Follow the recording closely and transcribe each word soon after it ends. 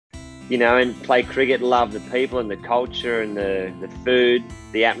and play cricket, love the people and the culture and the food,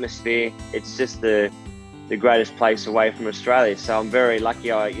 the atmosphere. It's just the greatest place away from Australia. So I'm very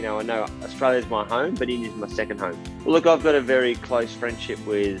lucky. I know Australia's my home, but India's my second home. Well, look, I've got a very close friendship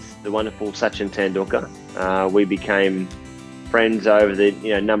with the wonderful Sachin Tendulkar. We became friends over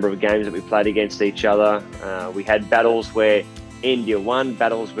the number of games that we played against each other. We had battles where India won,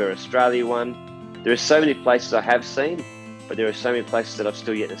 battles where Australia won. There are so many places I have seen, but there are so many places that I've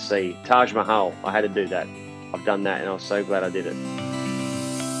still yet to see. Taj Mahal, I had to do that. I've done that, and I was so glad I did it.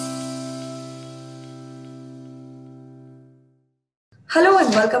 Hello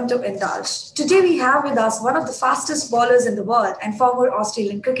and welcome to Indulge. Today we have with us one of the fastest bowlers in the world and former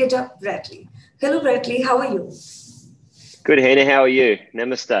Australian cricketer, Brett Lee. Hello Brett Lee, how are you? Good, Hannah, how are you?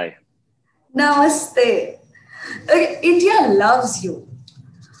 Namaste. Namaste. Okay, India loves you.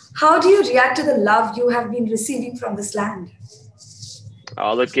 How do you react to the love you have been receiving from this land?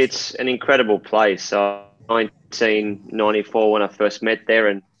 Oh, look, it's an incredible place. 1994 when I first met there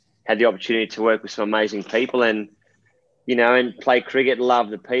and had the opportunity to work with some amazing people and play cricket, love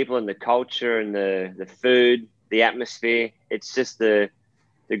the people and the culture and the food, the atmosphere. It's just the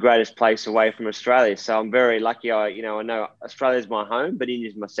greatest place away from Australia. So I'm very lucky. I know Australia's my home, but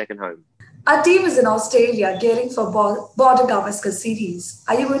India's my second home. Our team is in Australia gearing for Border-Gavaskar series.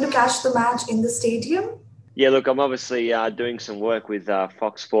 Are you going to catch the match in the stadium? Yeah, look, I'm obviously doing some work with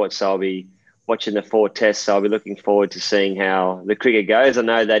Fox Sports, so I'll be watching the 4 tests. So I'll be looking forward to seeing how the cricket goes. I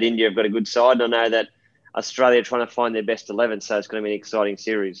know that India have got a good side, and I know that Australia are trying to find their best 11, so it's going to be an exciting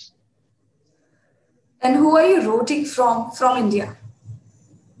series. And who are you rooting from India?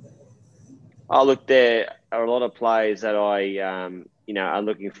 Oh, look, there are a lot of players that I are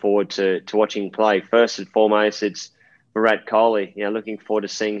looking forward to watching play. First and foremost, it's Virat Kohli. Looking forward to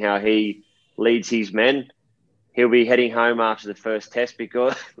seeing how he leads his men. He'll be heading home after the first test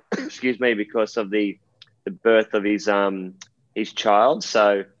because, because of the birth of his child.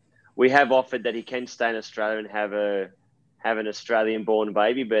 So we have offered that he can stay in Australia and have an Australian-born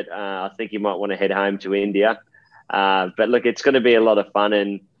baby, but I think he might want to head home to India. But look, it's going to be a lot of fun,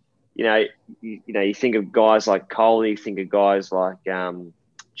 and you think of guys like Kohli, you think of guys like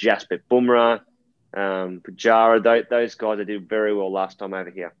Jasprit Bumrah, Pujara. Those guys that did very well last time over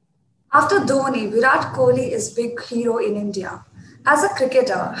here. After Dhoni, Virat Kohli is big hero in India. As a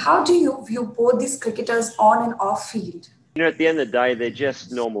cricketer, how do you view both these cricketers on and off field? At the end of the day, they're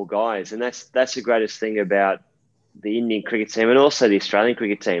just normal guys, and that's the greatest thing about the Indian cricket team and also the Australian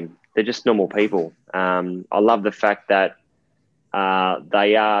cricket team. They're just normal people. I love the fact that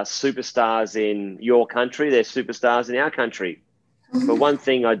they are superstars in your country. They're superstars in our country. But one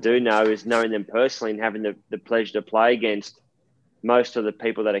thing I do know is knowing them personally and having the pleasure to play against most of the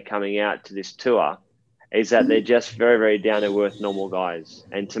people that are coming out to this tour is that they're just very, very down-to-earth normal guys.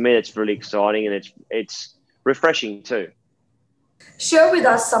 And to me, it's really exciting and it's refreshing too. Share with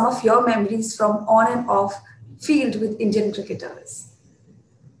us some of your memories from on and off field with Indian cricketers.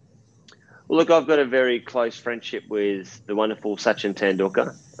 Well, look, I've got a very close friendship with the wonderful Sachin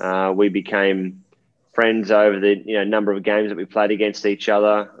Tendulkar. We became friends over the number of games that we played against each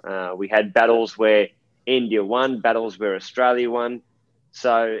other. We had battles where India won, battles where Australia won.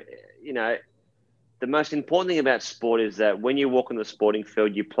 So, the most important thing about sport is that when you walk on the sporting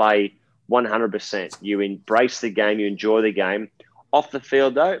field, you play 100%. You embrace the game, you enjoy the game. Off the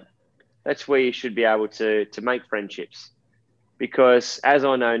field, though, that's where you should be able to make friendships. Because as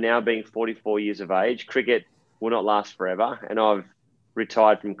I know now, being 44 years of age, cricket will not last forever. And I've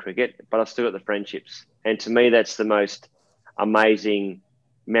retired from cricket, but I've still got the friendships. And to me, that's the most amazing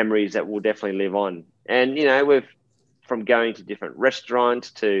memories that will definitely live on. And, from going to different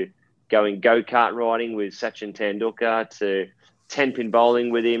restaurants to going go-kart riding with Sachin Tendulkar to 10-pin bowling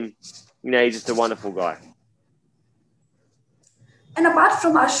with him, he's just a wonderful guy. And apart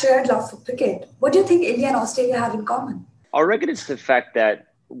from our shared love for cricket, what do you think India and Australia have in common? I reckon it's the fact that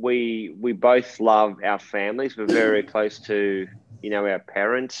we both love our families. We're very close to, our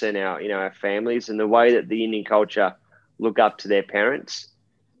parents and our families, and the way that the Indian culture look up to their parents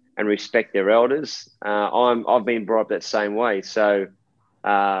and respect their elders. I've been brought up that same way. So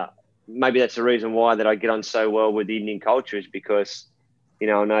maybe that's the reason why that I get on so well with the Indian culture is because, I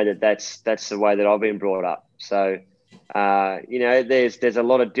know that's the way that I've been brought up. So, there's a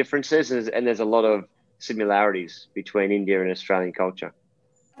lot of differences and there's a lot of similarities between India and Australian culture.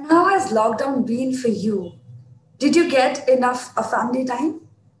 And how has lockdown been for you? Did you get enough family time?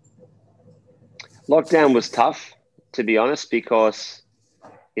 Lockdown was tough, to be honest, because,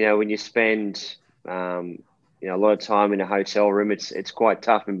 when you spend, a lot of time in a hotel room, it's quite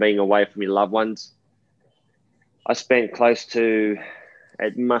tough and being away from your loved ones. I spent close to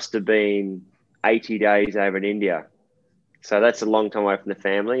it must have been 80 days over in India. So that's a long time away from the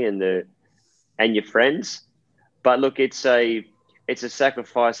family and your friends. But look, it's a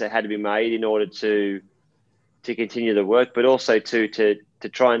sacrifice that had to be made in order to continue the work, but also to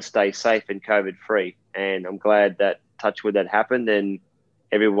try and stay safe and COVID free. And I'm glad that, touch wood, that happened and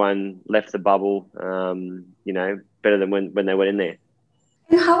everyone left the bubble, better than when they went in there.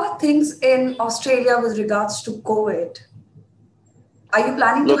 And how are things in Australia with regards to COVID? Are you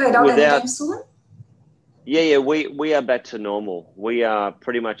planning to Look, head out anytime soon? Yeah, we are back to normal. We are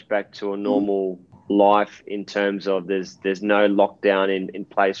pretty much back to a normal life in terms of there's no lockdown in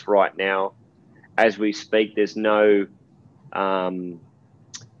place right now. As we speak, there's no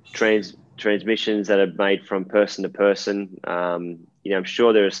transmissions that are made from person to person. I'm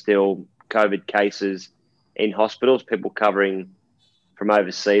sure there are still COVID cases in hospitals, people covering from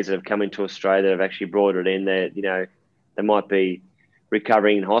overseas that have come into Australia that have actually brought it in there. They might be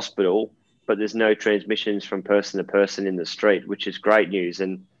recovering in hospital, but there's no transmissions from person to person in the street, which is great news.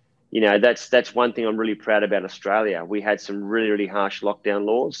 And, that's one thing I'm really proud about Australia. We had some really, really harsh lockdown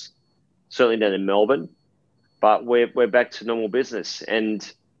laws, certainly down in Melbourne, but we're back to normal business. And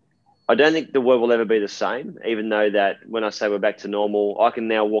I don't think the world will ever be the same, even though that when I say we're back to normal, I can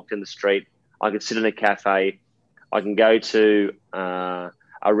now walk down the street, I can sit in a cafe, I can go to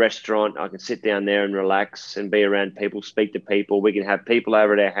a restaurant, I can sit down there and relax and be around people, speak to people. We can have people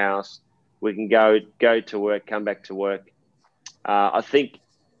over at our house. We can go to work, come back to work. I think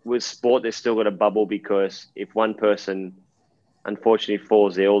with sport, there's still got a bubble because if one person unfortunately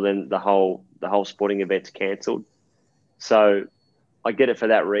falls ill, then the whole sporting event's cancelled. So I get it for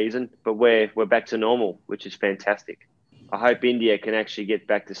that reason, but we're back to normal, which is fantastic. I hope India can actually get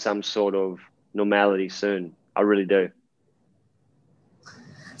back to some sort of normality soon. I really do.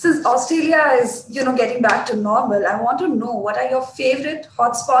 Since Australia is, getting back to normal, I want to know what are your favorite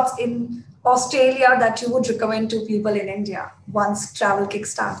hotspots in Australia that you would recommend to people in India once travel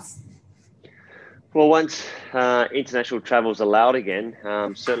kickstarts? Well, once international travel is allowed again,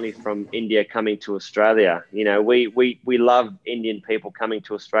 certainly from India coming to Australia, we love Indian people coming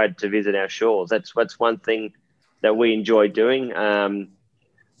to Australia to visit our shores. That's one thing that we enjoy doing.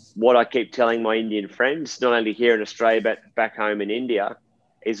 What I keep telling my Indian friends, not only here in Australia, but back home in India,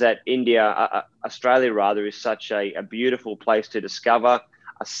 is that Australia rather, is such a beautiful place to discover,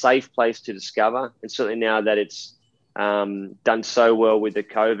 a safe place to discover. And certainly now that it's done so well with the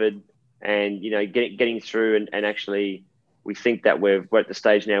COVID and, getting through and actually we think that we're at the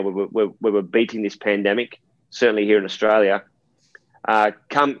stage now where we're beating this pandemic, certainly here in Australia.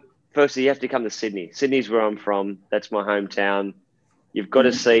 Firstly, you have to come to Sydney. Sydney's where I'm from. That's my hometown. You've got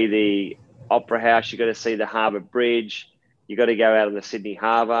to see the Opera House. You've got to see the Harbour Bridge. You've got to go out on the Sydney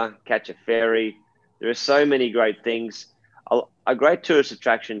Harbour, catch a ferry. There are so many great things. A great tourist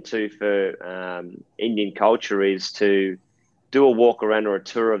attraction too for Indian culture is to do a walk around or a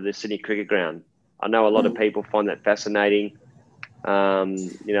tour of the Sydney Cricket Ground. I know a lot of people find that fascinating. The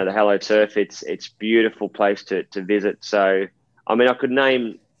Hello Turf, it's beautiful place to visit. So, I could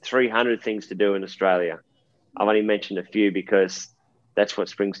name 300 things to do in Australia. I've only mentioned a few because that's what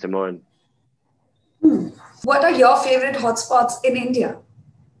springs to mind. What are your favorite hotspots in India?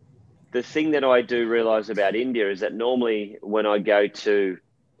 The thing that I do realize about India is that normally when I go to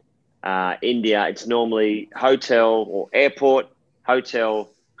India, it's normally hotel or airport, hotel,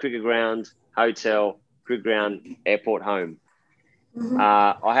 cricket ground, hotel, cricket ground, airport, home.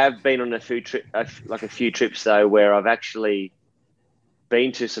 I have been on a few trips though, where I've actually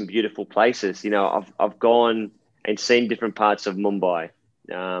been to some beautiful places. I've gone and seen different parts of Mumbai.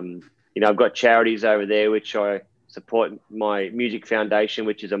 I've got charities over there, which I support, my music foundation,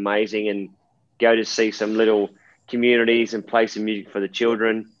 which is amazing, and go to see some little communities and play some music for the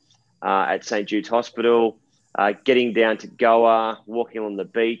children at St. Jude's Hospital, getting down to Goa, walking on the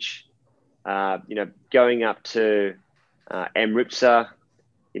beach, going up to Amritsar.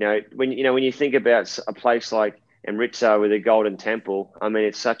 When you think about a place like Amritsar with a golden temple,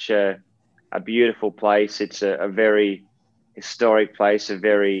 it's such a beautiful place. It's a very historic place, it's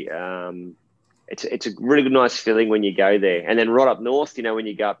a really nice feeling when you go there. And then right up north, when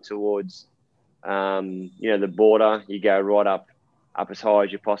you go up towards, the border, you go right up as high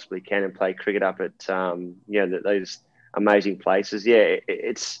as you possibly can and play cricket up at, those amazing places. Yeah,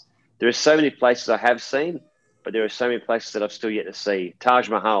 there are so many places I have seen, but there are so many places that I've still yet to see. Taj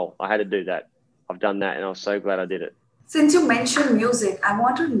Mahal, I had to do that. I've done that and I was so glad I did it. Since you mentioned music, I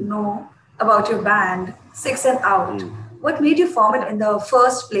want to know about your band, Six and Out. What made you form it in the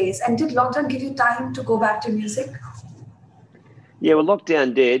first place? And did lockdown give you time to go back to music? Yeah, well,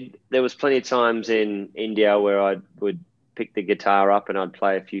 lockdown did. There was plenty of times in India where I would pick the guitar up and I'd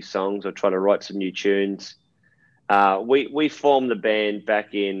play a few songs or try to write some new tunes. We formed the band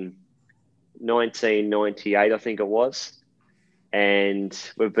back in 1998, I think it was, and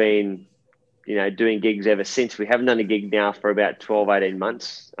we've been doing gigs ever since. We haven't done a gig now for about 12, 18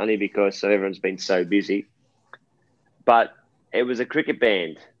 months, only because everyone's been so busy. But it was a cricket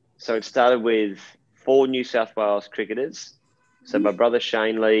band. So it started with 4 New South Wales cricketers. So my brother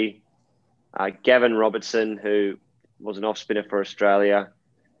Shane Lee, Gavin Robertson, who was an off-spinner for Australia,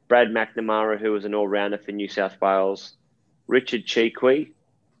 Brad McNamara, who was an all-rounder for New South Wales, Richard Cheekwee,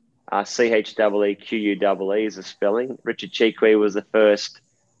 Cheequee is the spelling. Richard Cheekwee was the first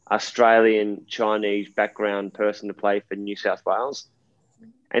Australian Chinese background person to play for New South Wales.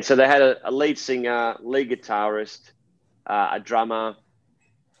 And so they had a lead singer, lead guitarist, a drummer,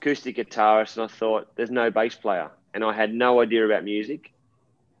 acoustic guitarist, and I thought, there's no bass player. And I had no idea about music.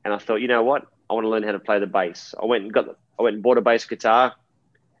 And I thought, you know what? I want to learn how to play the bass. I went and bought a bass guitar.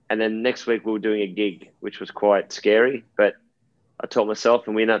 And then next week we were doing a gig, which was quite scary. But I taught myself,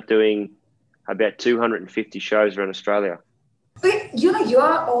 and we ended up doing about 250 shows around Australia. But, you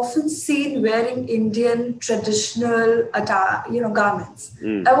are often seen wearing Indian traditional garments.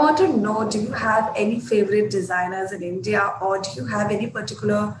 I want to know, do you have any favorite designers in India, or do you have any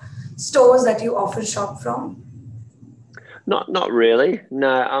particular stores that you often shop from? Not really.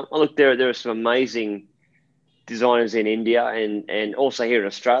 No. Look, there are some amazing designers in India and also here in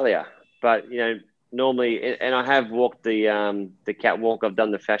Australia. But, normally, and I have walked the catwalk. I've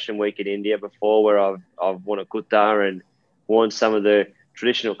done the fashion week in India before, where I've worn a kurta and worn some of the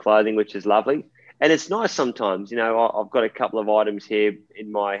traditional clothing, which is lovely. And it's nice sometimes. I've got a couple of items here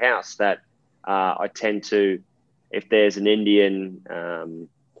in my house that I tend to, if there's an Indian, a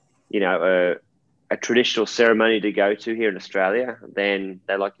traditional ceremony to go to here in Australia, then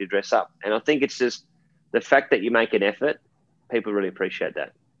they like to dress up. And I think it's just the fact that you make an effort, people really appreciate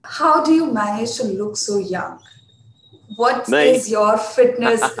that. How do you manage to look so young? What is your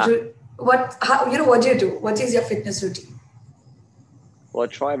fitness? What do you do? What is your fitness routine? Well, I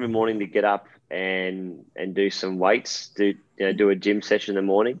try every morning to get up and do some weights, do a gym session in the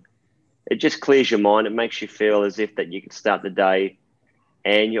morning. It just clears your mind. It makes you feel as if that you can start the day,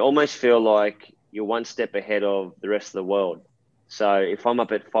 and you almost feel like you're one step ahead of the rest of the world. So if I'm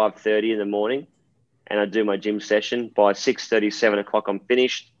up at 5:30 in the morning and I do my gym session, by 6:30, 7 o'clock, I'm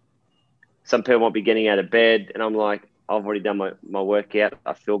finished. Some people might be getting out of bed, and I'm like, I've already done my workout.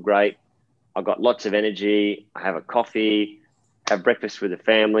 I feel great. I've got lots of energy. I have a coffee, have breakfast with the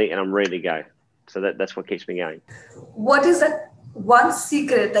family, and I'm ready to go. So that's what keeps me going. What is that one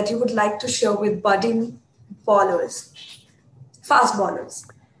secret that you would like to share with budding bowlers, fast bowlers?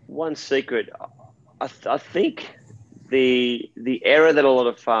 One secret, I think the error that a lot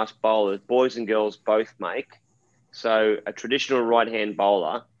of fast bowlers, boys and girls, both make. So a traditional right-hand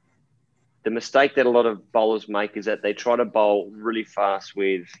bowler, the mistake that a lot of bowlers make is that they try to bowl really fast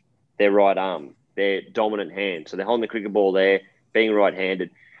with their right arm, their dominant hand. So they're holding the cricket ball there, being right-handed,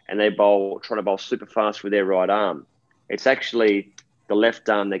 and they try to bowl super fast with their right arm. It's actually the left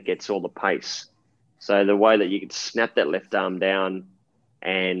arm that gets all the pace. So the way that you can snap that left arm down,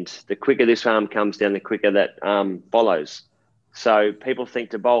 and the quicker this arm comes down, the quicker that arm follows. So people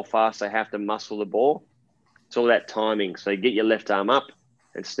think to bowl fast, they have to muscle the ball. It's all that timing. So you get your left arm up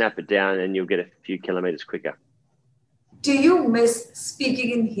and snap it down, and you'll get a few kilometers quicker. Do you miss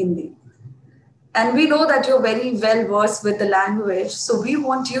speaking in Hindi? And we know that you're very well versed with the language. So we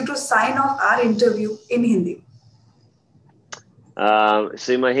want you to sign off our interview in Hindi.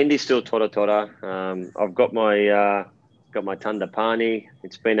 See, my Hindi's still tora. I've got my Tanda Pani.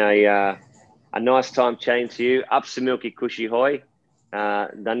 It's been a nice time chatting to you. Up se milki kushi hoy.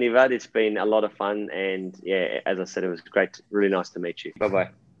 Dhanyavad. It's been a lot of fun, and yeah, as I said, it was great. Really nice to meet you. Bye-bye.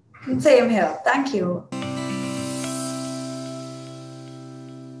 Same here. Thank you.